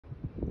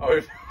Oh,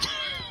 so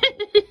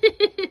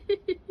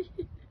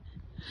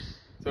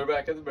we're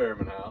back at the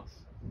Berryman House.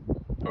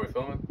 Are we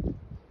filming?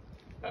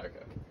 Okay,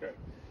 great.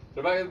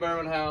 So we're back at the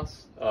Berryman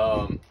House.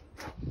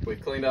 We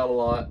cleaned out a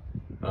lot.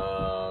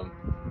 You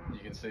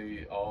can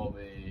see all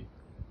the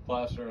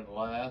plaster and the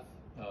lath.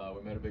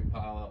 We made a big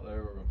pile out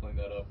there. We're gonna clean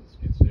that up and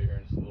skid steer here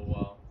in just a little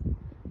while.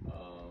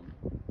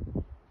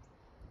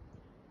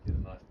 Get a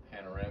nice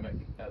panoramic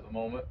at the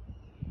moment.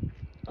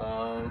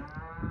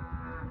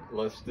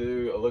 Let's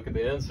do a look at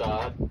the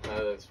inside.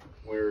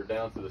 We're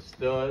down to the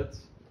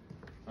studs.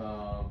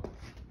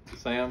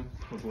 Sam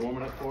was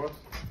warming it for us.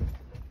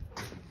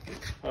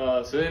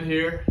 So in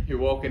here, you're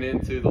walking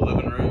into the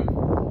living room.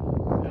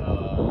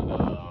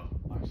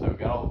 Like I said, we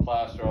got all the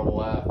plaster, all the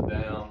lath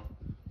down.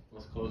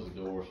 Let's close the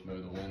door so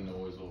maybe the wind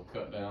noise will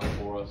cut down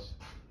for us.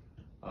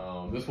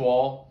 This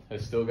wall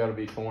has still got to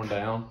be torn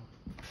down.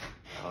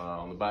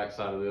 On the back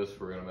side of this,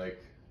 we're going to make a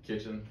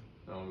kitchen.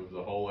 Move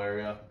the whole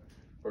area.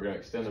 We're going to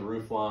extend the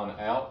roof line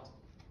out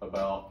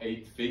about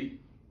 8 feet.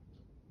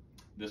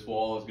 This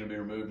wall is going to be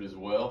removed as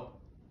well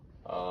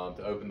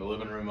to open the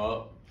living room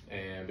up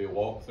and be a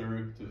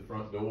walk-through to the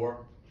front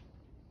door.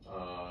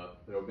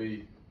 There'll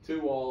be 2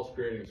 walls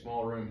creating a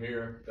small room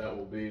here. That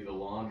will be the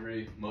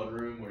laundry mud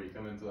room where you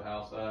come into the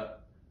house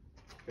at,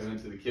 come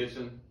into the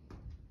kitchen,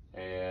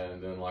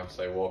 and then, like I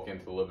say, walk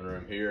into the living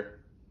room here.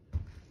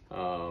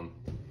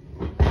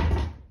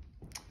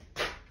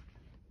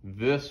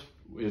 This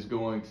is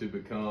going to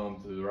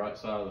become, to the right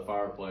side of the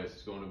fireplace,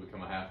 it's going to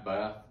become a half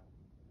bath.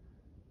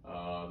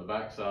 The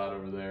back side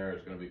over there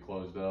is going to be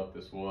closed up.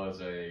 This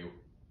was a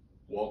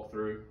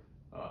walk-through,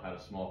 had a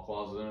small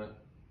closet in it,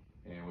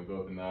 and we've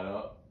opened that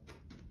up.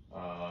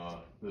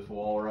 This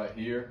wall right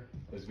here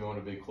is going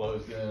to be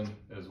closed in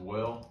as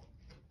well,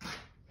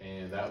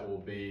 and that will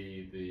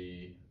be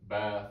the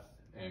bath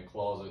and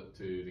closet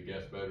to the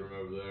guest bedroom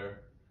over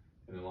there.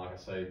 And then, like I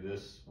say,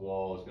 this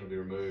wall is going to be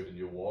removed and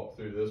you'll walk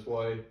through this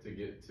way to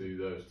get to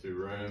those 2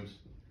 rooms.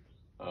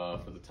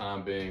 For the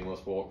time being,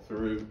 let's walk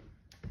through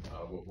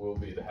what will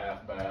be the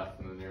half bath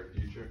in the near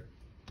future.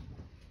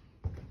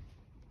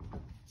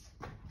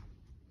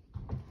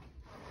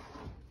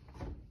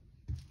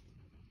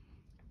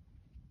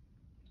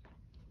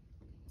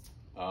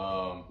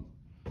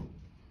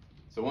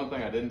 So one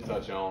thing I didn't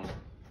touch on,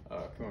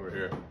 come over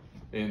here,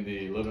 in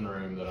the living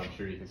room that I'm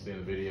sure you can see in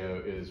the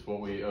video is what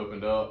we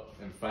opened up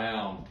and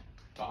found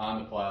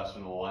behind the plaster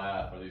and the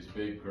lath are these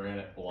big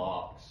granite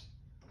blocks.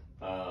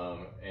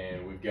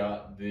 And we've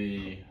got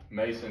the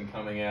mason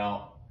coming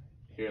out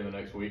here in the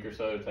next week or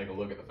so to take a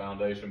look at the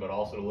foundation, but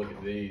also to look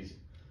at these.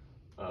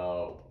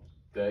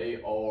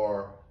 They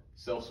are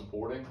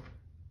self-supporting,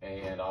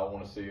 and I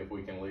want to see if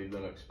we can leave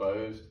them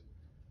exposed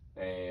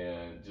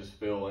and just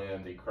fill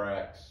in the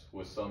cracks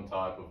with some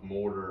type of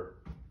mortar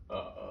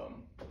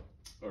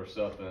or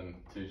something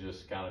to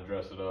just kind of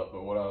dress it up.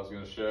 But what I was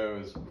going to show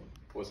is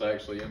what's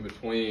actually in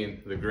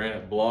between the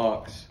granite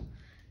blocks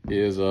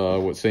is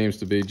what seems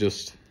to be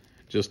just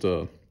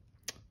a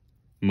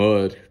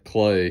mud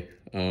clay.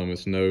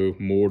 It's no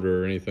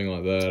mortar or anything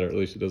like that, or at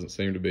least it doesn't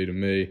seem to be to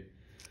me.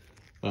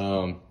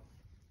 The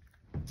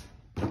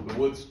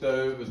wood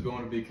stove is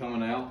going to be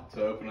coming out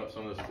to open up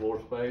some of this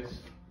floor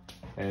space.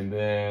 And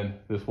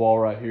then this wall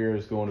right here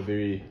is going to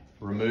be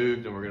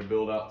removed, and we're going to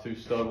build out 2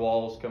 stud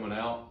walls coming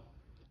out.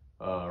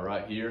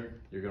 Right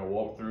here, you're going to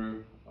walk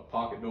through a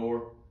pocket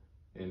door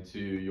into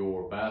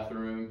your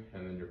bathroom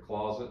and then your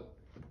closet.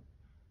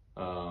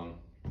 And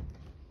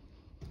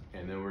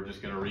then we're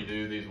just going to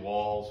redo these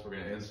walls. We're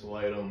going to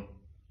insulate them.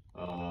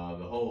 The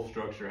whole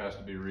structure has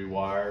to be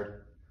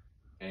rewired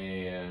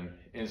and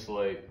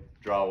insulate,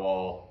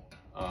 drywall.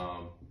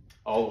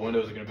 All the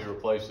windows are going to be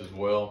replaced as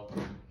well.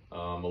 A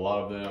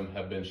lot of them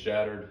have been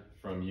shattered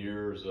from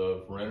years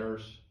of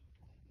renters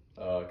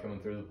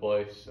coming through the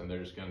place, and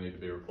they're just going to need to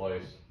be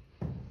replaced.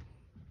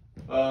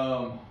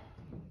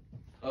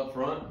 Up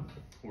front,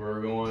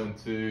 we're going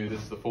to,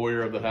 this is the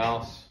foyer of the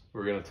house.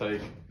 We're going to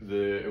take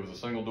it was a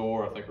single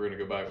door. I think we're going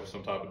to go back with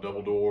some type of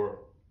double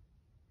door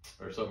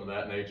or something of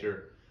that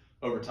nature.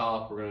 Over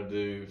top, we're going to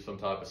do some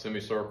type of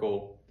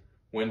semicircle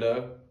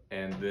window.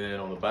 And then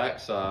on the back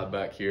side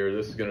back here,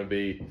 this is going to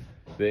be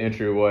the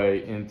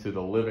entryway into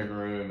the living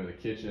room and the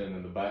kitchen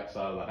and the back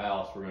side of the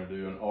house. We're going to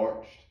do an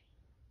arched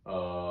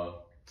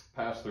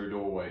pass-through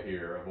doorway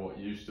here of what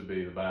used to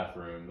be the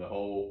bathroom. The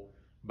whole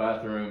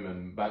bathroom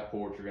and back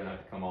porch are going to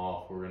have to come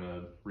off. We're going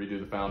to redo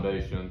the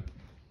foundation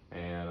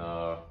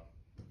and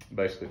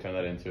basically turn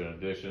that into an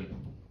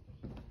addition.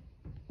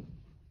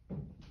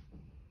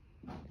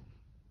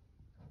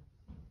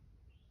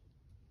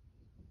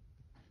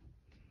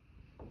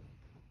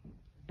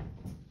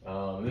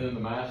 Then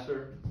the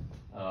master,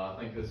 I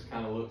think this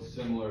kind of looks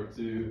similar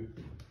to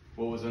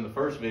what was in the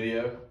first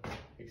video,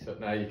 except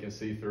now you can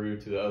see through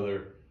to the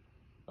other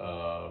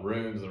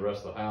rooms, the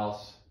rest of the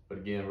house. But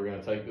again, we're going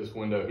to take this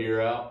window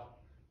here out,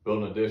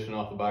 build an addition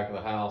off the back of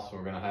the house.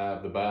 We're going to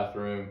have the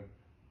bathroom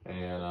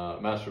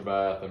and master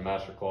bath and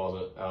master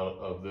closet out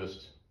of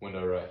this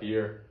window right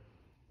here.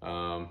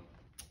 And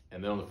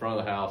then on the front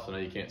of the house, I know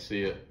you can't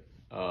see it,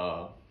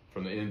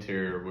 from the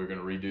interior, we're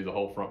gonna redo the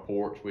whole front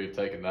porch. We have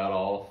taken that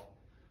off,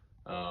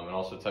 and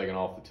also taken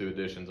off the 2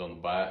 additions on the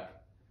back.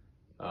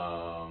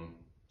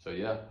 So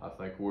yeah, I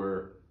think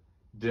we're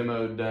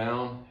demoed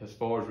down as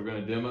far as we're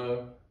gonna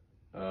demo.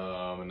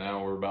 And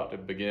now we're about to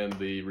begin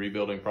the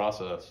rebuilding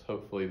process.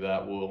 Hopefully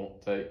that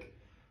won't take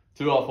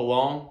too awful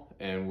long,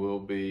 and we'll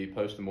be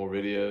posting more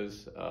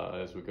videos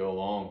as we go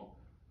along.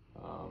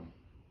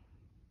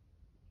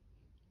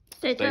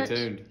 Stay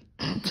tuned.